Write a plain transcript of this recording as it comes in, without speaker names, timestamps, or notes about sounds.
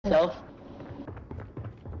Self?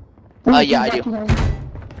 Yeah, I do.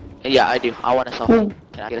 Yeah, I do. I want a self. Can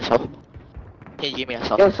I get a self? Can you give me a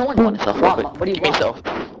self? Yo, someone I want a self real quick. what do you Give me a want?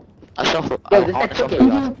 self. A self. Yo, I this want guy a self took for it. you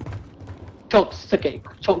guys. Choke, took it.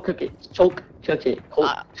 Choke, cook it. Choke, took it.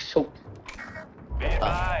 Choke. Be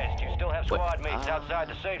advised, you still have squad mates outside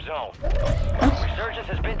the safe zone. Resurgence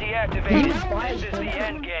has been deactivated. This is the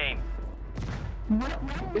end game.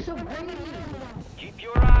 Keep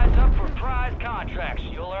your eyes up for prize contracts.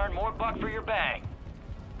 You'll earn more buck for your bang.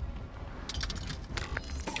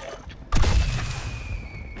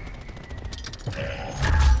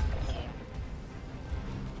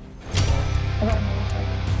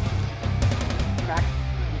 Crack.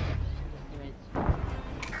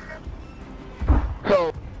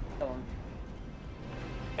 Go.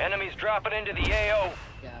 Enemies dropping into the AO.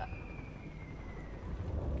 Yeah.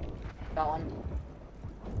 Got one.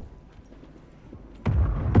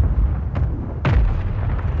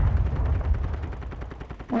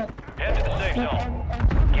 Head to the safe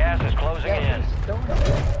zone. Gas is closing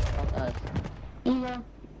in.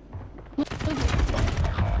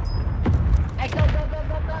 Hey, go.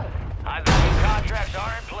 High value contracts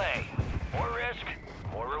are in play. More risk,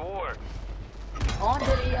 more reward. On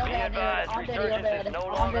video, Be there, advised, on video, resurgence there, is no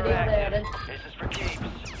on longer video, active. there. This is for keeps.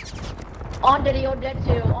 On video, that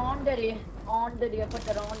too. On video, put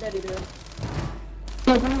that on video.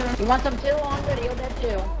 You want some too? On video, that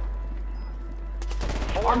too.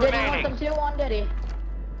 Four On video, you want remaining. some too? On video.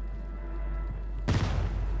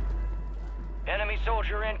 Enemy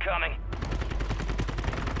soldier incoming.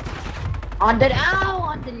 On video, ow!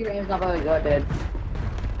 On video, aim's not very good, dude.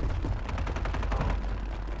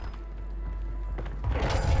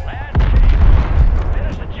 Last team.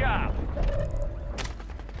 Finish the job.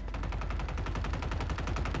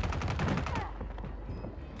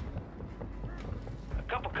 A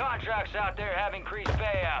couple contracts out there have increased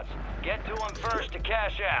payouts. Get to them first to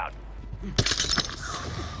cash out.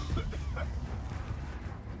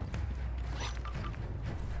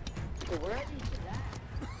 Where are these at?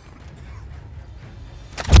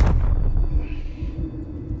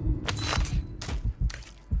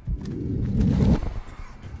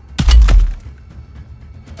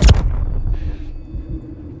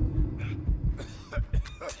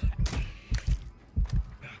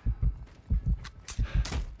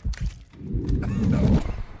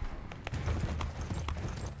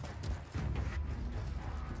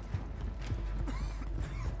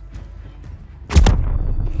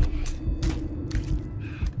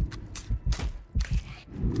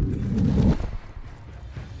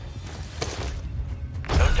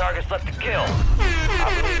 No targets left to kill.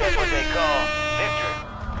 I believe that's what they call victory.